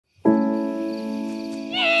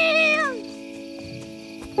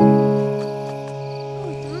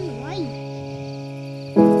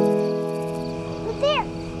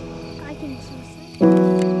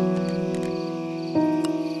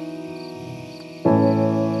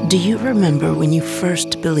Do you remember when you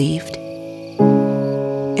first believed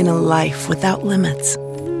in a life without limits?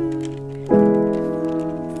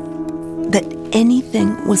 That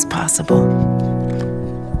anything was possible?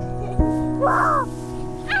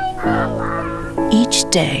 Each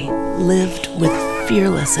day lived with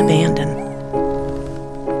fearless abandon,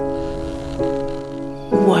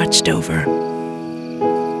 watched over,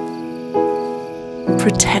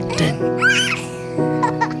 protected,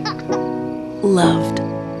 loved.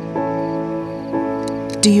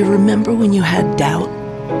 Do you remember when you had doubt?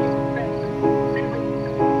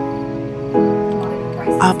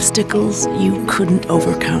 Obstacles you couldn't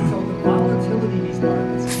overcome,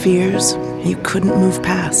 fears you couldn't move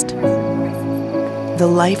past. The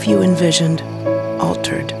life you envisioned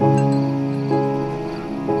altered.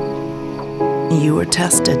 You were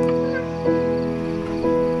tested,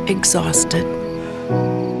 exhausted,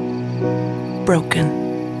 broken.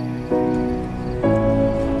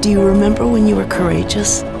 Do you remember when you were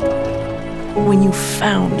courageous? When you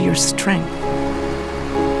found your strength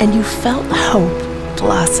and you felt hope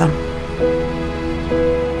blossom?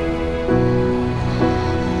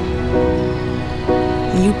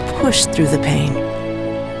 You pushed through the pain,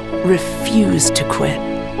 refused to quit.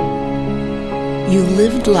 You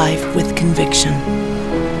lived life with conviction,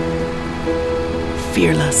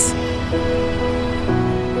 fearless.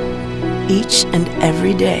 Each and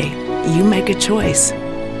every day, you make a choice.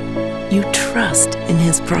 You trust in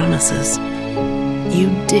His promises. You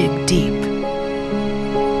dig deep.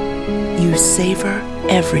 You savor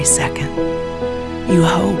every second. You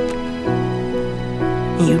hope.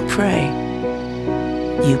 You pray.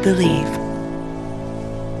 You believe.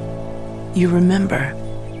 You remember,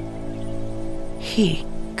 He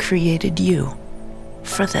created you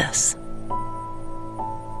for this.